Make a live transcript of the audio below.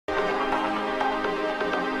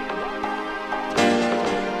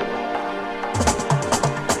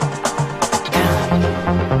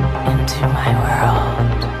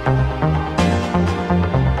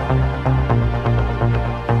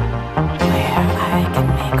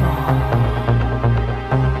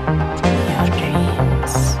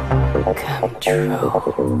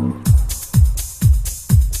true.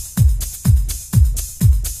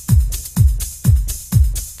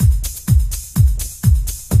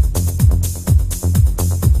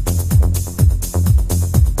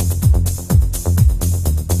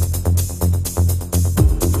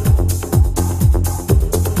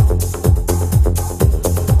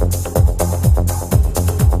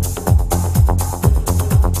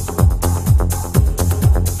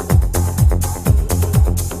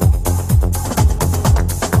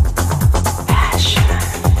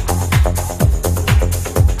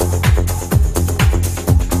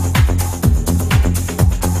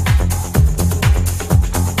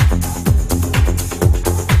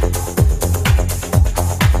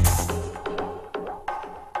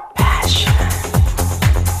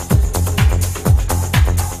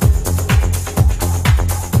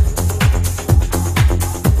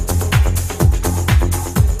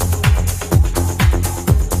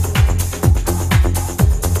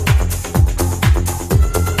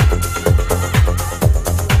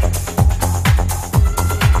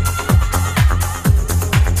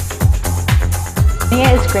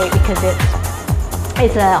 Nia is great because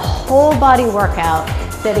it's a whole body workout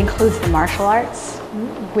that includes the martial arts,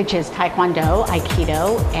 which is Taekwondo,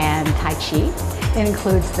 Aikido, and Tai Chi. It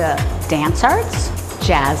includes the dance arts,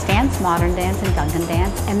 jazz dance, modern dance, and Gungan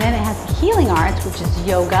dance. And then it has the healing arts, which is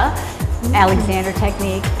yoga, Alexander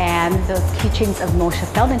technique, and the teachings of Moshe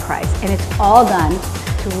Feldenkrais. And it's all done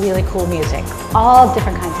to really cool music, all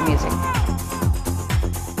different kinds of music.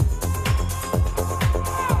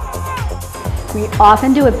 We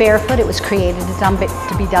often do it barefoot. It was created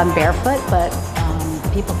to be done barefoot, but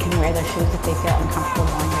people can wear their shoes if they feel uncomfortable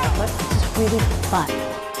going barefoot. It's just really fun.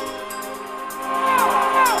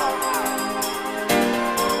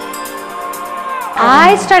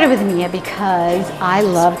 I started with Nia because I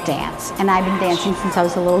love dance, and I've been dancing since I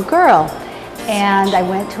was a little girl. And I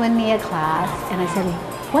went to a Nia class, and I said,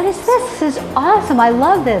 "What is this? This is awesome. I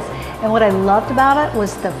love this." And what I loved about it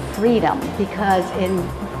was the freedom, because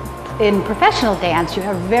in professional dance, you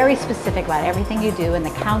are very specific about everything you do, and the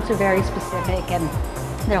counts are very specific, and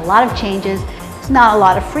there are a lot of changes. There's not a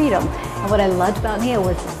lot of freedom. And what I loved about Nia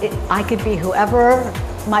was I could be whoever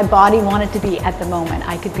my body wanted to be at the moment.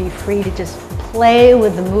 I could be free to just play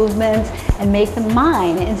with the movements and make them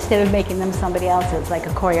mine instead of making them somebody else's, like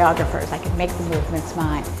a choreographer's. I could make the movements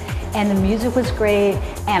mine. And the music was great,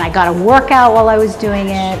 and I got a workout while I was doing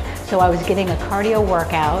it, so I was getting a cardio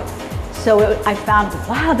workout. So I found,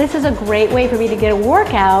 wow, this is a great way for me to get a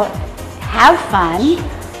workout, have fun,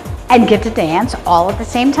 and get to dance all at the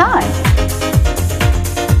same time.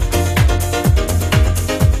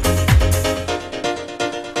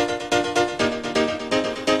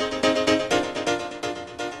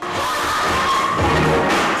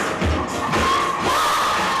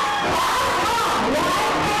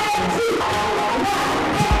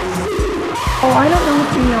 Oh, I don't know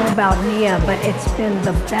if you know about Nia, but it's been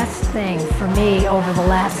the best thing for me over the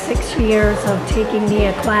last 6 years of taking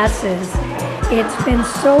Nia classes. It's been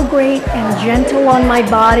so great and gentle on my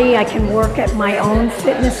body. I can work at my own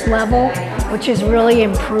fitness level, which has really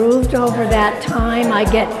improved over that time. I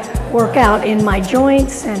get workout in my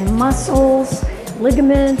joints and muscles,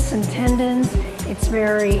 ligaments and tendons. It's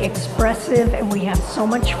very expressive, and we have so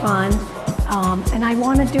much fun. And I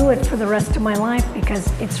want to do it for the rest of my life because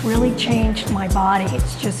it's really changed my body. It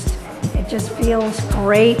just feels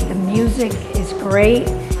great. The music is great,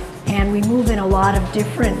 and we move in a lot of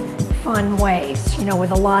different fun ways, you know,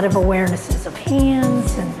 with a lot of awarenesses of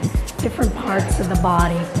hands and different parts of the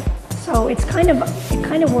body. So it kind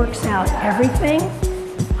of works out everything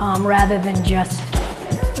rather than just,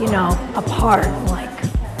 you know, a part like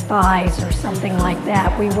thighs or something like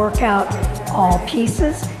that. We work out all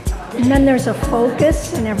pieces. And then there's a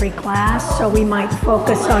focus in every class, so we might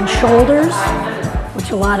focus on shoulders,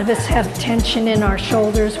 which a lot of us have tension in our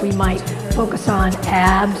shoulders. We might focus on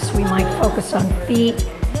abs, we might focus on feet,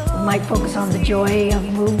 we might focus on the joy of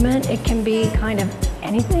movement. It can be kind of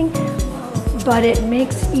anything, but it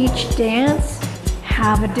makes each dance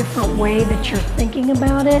have a different way that you're thinking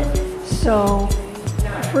about it. So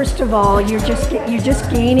first of all, you're just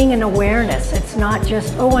gaining an awareness. It's not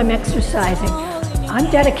just, oh, I'm exercising. I'm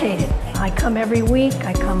dedicated. I come every week.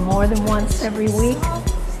 I come more than once every week,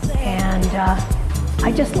 and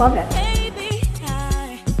I just love it. Baby,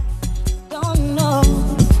 I don't know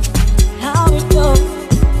how it goes.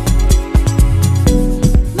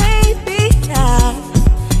 Maybe I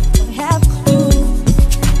don't have a clue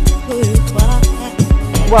who you are.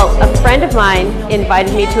 Well, a friend of mine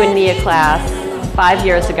invited me to a Nia class 5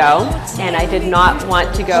 years ago, and I did not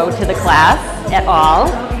want to go to the class at all.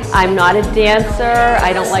 I'm not a dancer.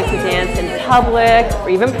 I don't like to dance in public or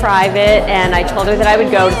even private, and I told her that I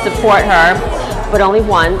would go to support her, but only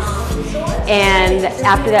once. And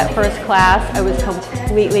after that first class, I was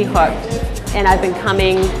completely hooked, and I've been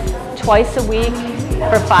coming twice a week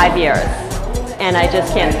for 5 years, and I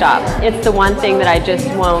just can't stop. It's the one thing that I just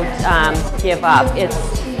won't give up.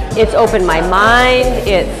 It's opened my mind,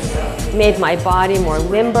 it's made my body more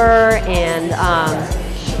limber, and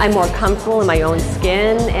I'm more comfortable in my own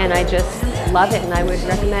skin, and I just love it, and I would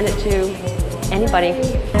recommend it to anybody.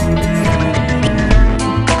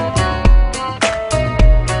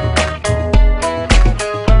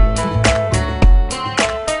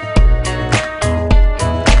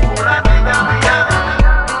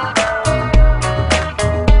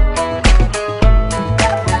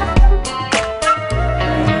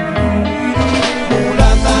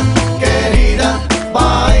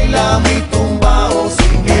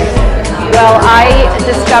 Well, I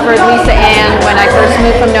discovered Lisa Ann when I first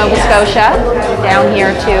moved from Nova Scotia down here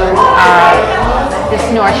to this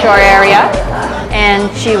North Shore area, and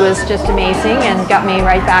she was just amazing and got me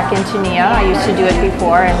right back into Nia. I used to do it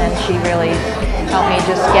before, and then she really helped me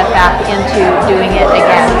just get back into doing it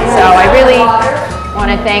again. So I really want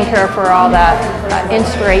to thank her for all that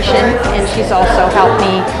inspiration, and she's also helped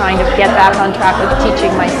me kind of get back on track with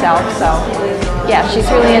teaching myself. So yeah, she's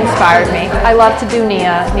really inspired me. I love to do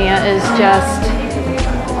Nia. Nia is just,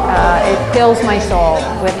 it fills my soul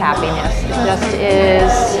with happiness. It just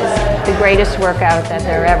is the greatest workout that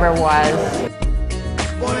there ever was.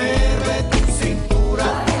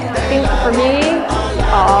 I think for me,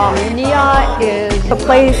 Nia is a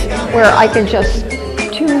place where I can just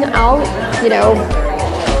tune out, you know,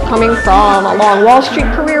 coming from a long Wall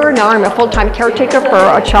Street career. Now I'm a full-time caretaker for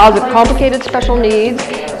a child with complicated special needs,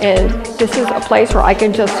 and this is a place where I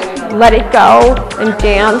can just let it go and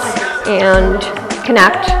dance and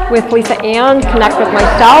connect with Lisa Ann, connect with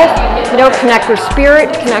myself, you know, connect with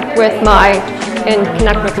spirit, connect with my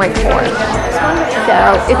core.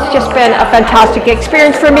 So it's just been a fantastic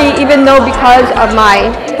experience for me, even though because of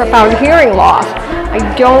my profound hearing loss, I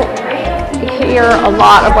don't hear a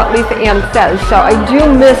lot of what Lisa Ann says. So I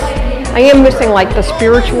am missing like the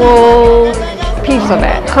spiritual piece of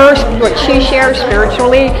it. What she shares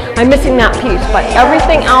spiritually, I'm missing that piece. But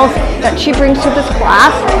everything else that she brings to this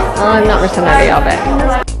class, I'm not missing any of it.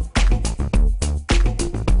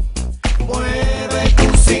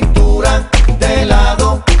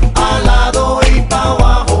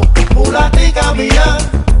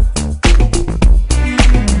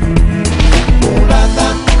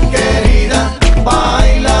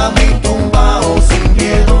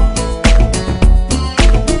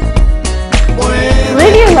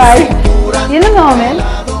 In the moment,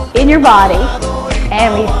 in your body,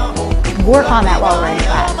 and we work on that while we're in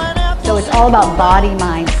class. So it's all about body,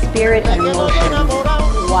 mind, spirit, and emotion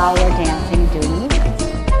while we're dancing and doing movements.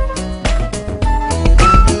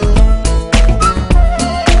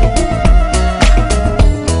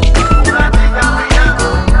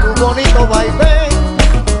 Tu bonito vaivén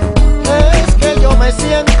es que yo me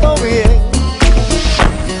siento bien.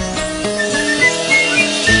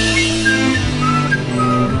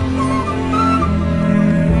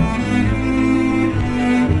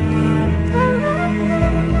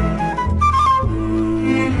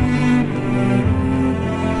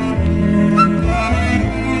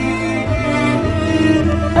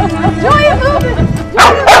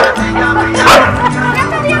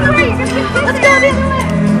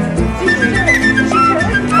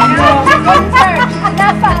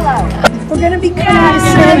 We're going to be coming to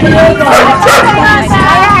San Diego.